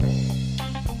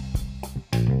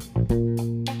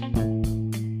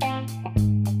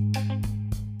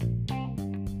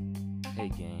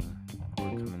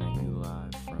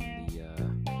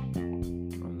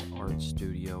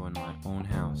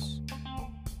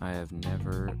I have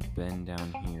never been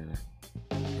down here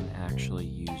and actually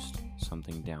used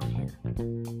something down here.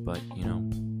 But,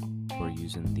 we're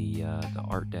using the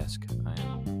art desk. I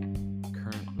am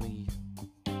currently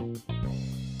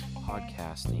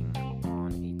podcasting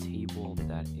on a table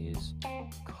that is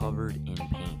covered in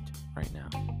paint right now.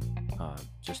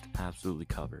 Just absolutely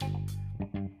covered.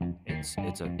 It's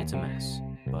a mess,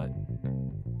 but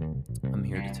I'm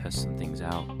here to test some things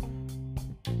out.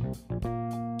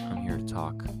 I'm here to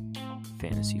talk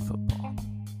fantasy football.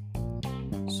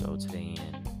 So today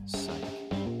in Psych,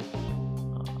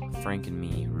 Frank and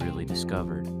me really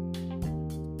discovered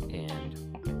and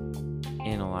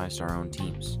analyzed our own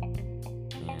teams.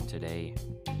 And today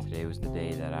was the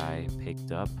day that I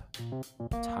picked up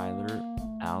Tyler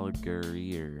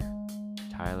Algier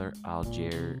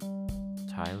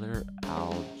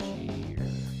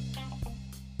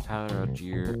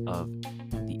of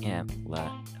the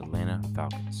Atlanta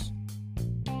Falcons.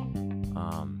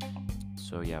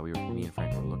 Me and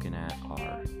Frank were looking at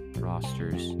our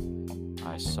rosters.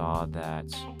 I saw that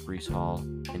Breece Hall,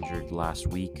 injured last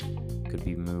week, could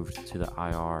be moved to the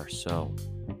IR, so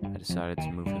I decided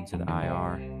to move him to the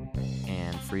IR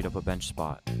and freed up a bench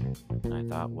spot. And I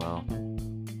thought, well,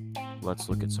 let's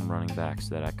look at some running backs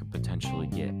that I could potentially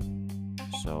get.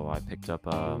 So I picked up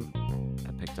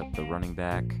the running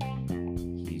back.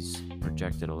 He's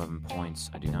projected 11 points.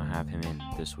 I do not have him in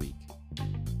this week.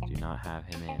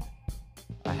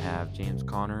 I have James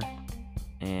Conner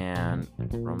and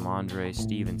Ramondre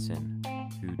Stevenson,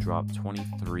 who dropped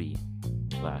 23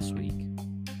 last week.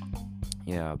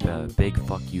 Yeah, big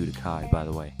fuck you to Kai, by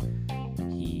the way.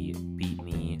 He beat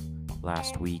me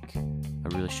last week. I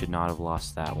really should not have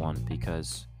lost that one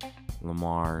because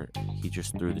Lamar, he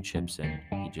just threw the chips in.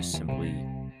 He just simply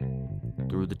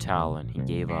threw the towel in. He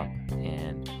gave up,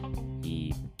 and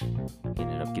he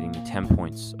ended up getting 10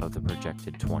 points of the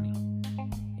projected 20.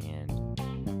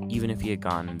 And even if he had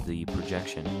gotten the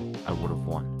projection, I would have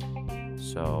won.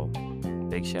 So,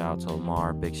 big shout out to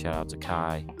Lamar, big shout out to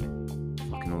Kai.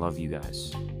 Fucking love you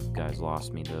guys. You guys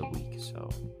lost me the week, so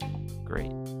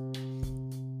great.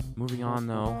 Moving on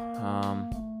though,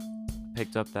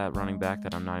 picked up that running back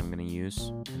that I'm not even going to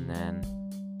use, and then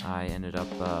I ended up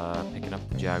picking up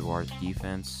the Jaguars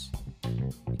defense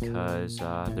because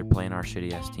they're playing our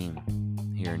shitty ass team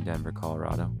here in Denver,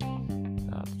 Colorado.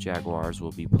 The Jaguars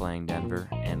will be playing Denver,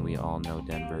 and we all know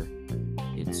Denver.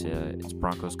 It's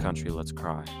Broncos country. Let's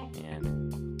cry, and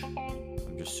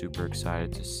I'm just super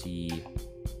excited to see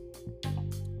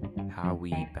how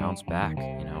we bounce back.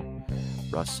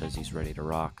 Russ says he's ready to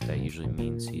rock. That usually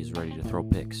means he's ready to throw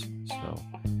picks. So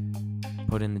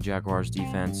put in the Jaguars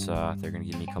defense. They're going to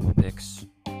give me a couple picks.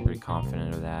 Pretty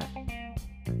confident of that.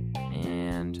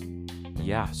 And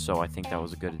yeah, so I think that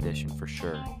was a good addition for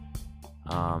sure.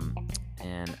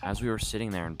 And as we were sitting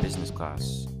there in business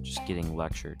class, just getting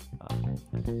lectured,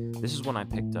 this is when I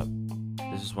picked up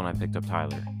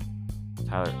Tyler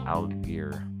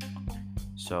Algier.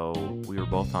 So we were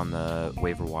both on the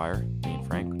waiver wire. Me and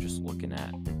Frank were just looking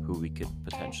at who we could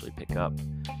potentially pick up.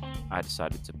 I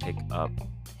decided to pick up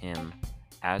him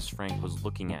as Frank was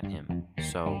looking at him.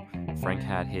 So Frank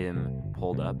had him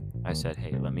pulled up. I said,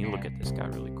 hey, let me look at this guy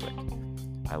really quick.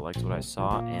 I liked what I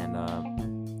saw, and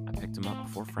I picked him up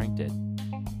before Frank did.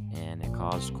 And it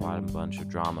caused quite a bunch of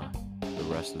drama the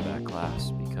rest of that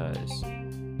class because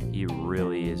he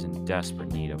really is in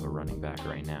desperate need of a running back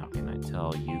right now. Can I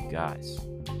tell you guys?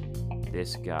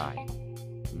 This guy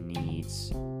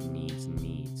needs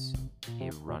a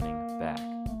running back.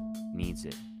 Needs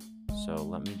it. So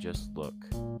let me just look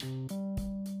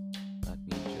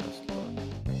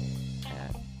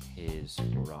at his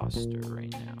roster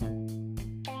right now.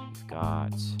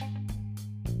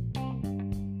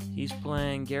 He's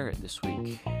playing Garrett this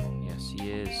week. Yes, he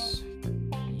is.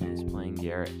 He is playing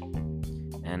Garrett.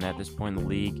 And at this point in the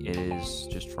league, it is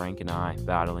just Frank and I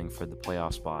battling for the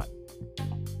playoff spot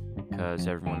because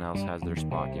everyone else has their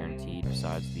spot guaranteed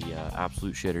besides the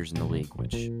absolute shitters in the league,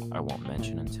 which I won't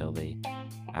mention until they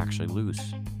actually lose.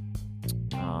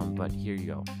 But here you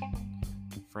go.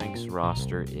 Frank's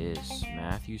roster is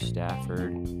Matthew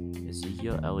Stafford,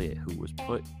 Ezekiel Elliott, who was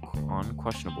put on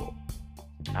questionable.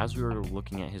 As we were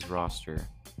looking at his roster,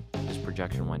 his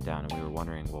projection went down, and we were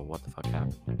wondering, well, what the fuck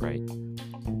happened, right?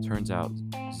 Turns out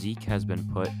Zeke has been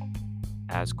put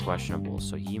as questionable,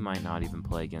 so he might not even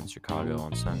play against Chicago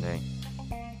on Sunday.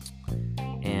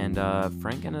 And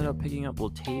Frank ended up picking up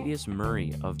Latavius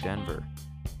Murray of Denver.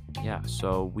 Yeah,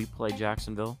 so we play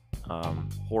Jacksonville.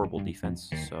 Horrible defense.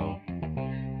 So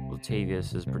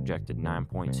Latavius is projected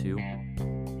 9.2,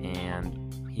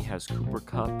 and he has Cooper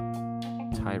Kupp,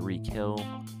 Tyreek Hill,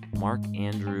 Mark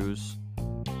Andrews,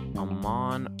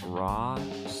 Amon-Ra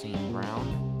St.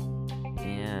 Brown,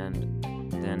 and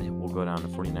then we'll go down to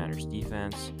 49ers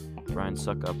defense, Ryan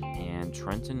Suckup, and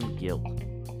Trenton Gill.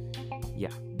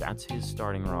 Yeah, that's his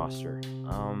starting roster.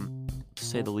 To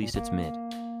say the least, it's mid.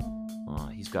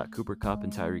 He's got Cooper Kupp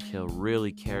and Tyreek Hill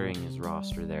really carrying his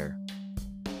roster there,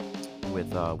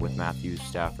 with Matthew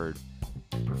Stafford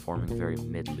performing very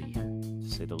midly, to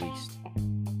say the least.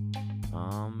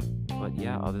 But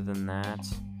yeah, other than that,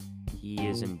 he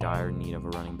is in dire need of a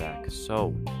running back.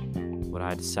 So what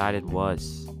I decided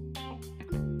was,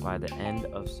 by the end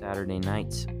of Saturday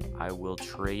night, I will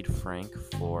trade Frank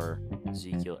for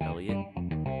Ezekiel Elliott,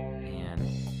 and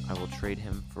I will trade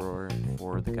him for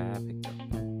the guy I picked up,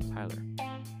 Tyler.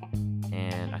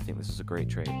 And I think this is a great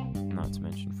trade, not to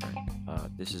mention Frank.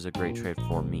 This is a great trade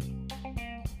for me.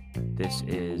 This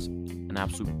is an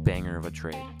absolute banger of a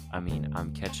trade. I mean,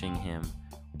 I'm catching him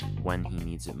when he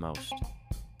needs it most.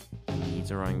 He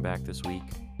needs a running back this week.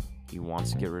 He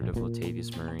wants to get rid of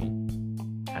Latavius Murray,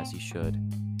 as he should.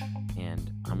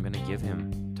 And I'm going to give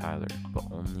him Tyler, but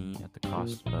only at the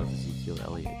cost of Ezekiel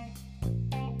Elliott.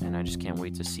 And I just can't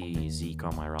wait to see Zeke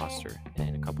on my roster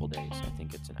in a couple days. I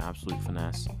think it's an absolute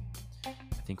finesse.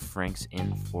 I think Frank's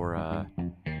in for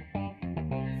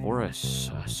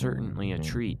certainly a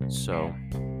treat. So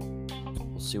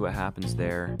we'll see what happens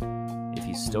there. If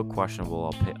he's still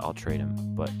questionable, I'll trade him.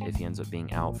 But if he ends up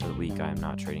being out for the week, I am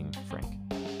not trading Frank.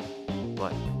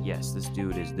 But yes, this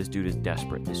dude is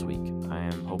desperate this week. I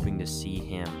am hoping to see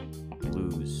him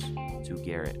lose to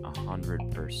Garrett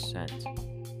 100%.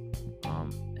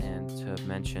 And to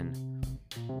mention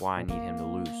why I need him to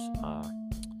lose.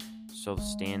 So the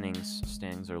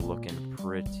standings are looking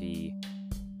pretty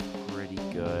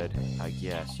good, I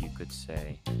guess you could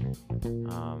say.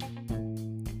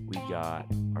 We got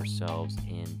ourselves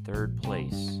in third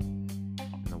place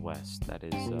in the West. That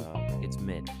is, it's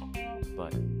mid,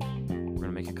 but we're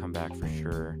gonna make a comeback for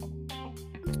sure.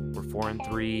 We're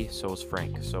 4-3, so is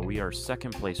Frank. So we are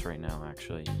second place right now,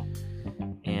 actually.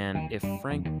 And if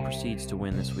Frank proceeds to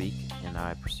win this week and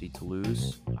I proceed to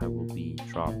lose, I will be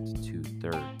dropped to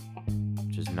third,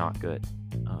 which is not good.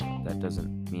 That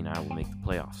doesn't mean I will make the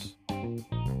playoffs.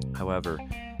 However,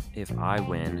 if I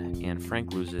win and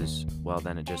Frank loses, well,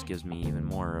 then it just gives me even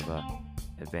more of a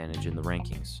advantage in the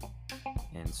rankings.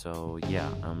 And so, yeah,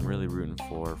 I'm really rooting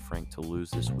for Frank to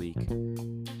lose this week.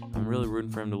 I'm really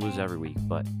rooting for him to lose every week,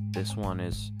 but this one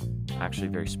is actually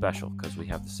very special because we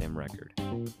have the same record.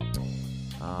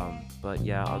 But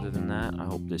yeah, other than that, I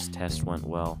hope this test went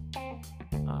well.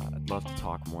 I'd love to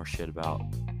talk more shit about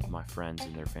my friends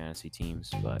and their fantasy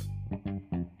teams, but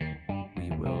we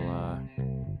will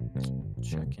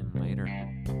check in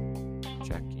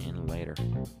later.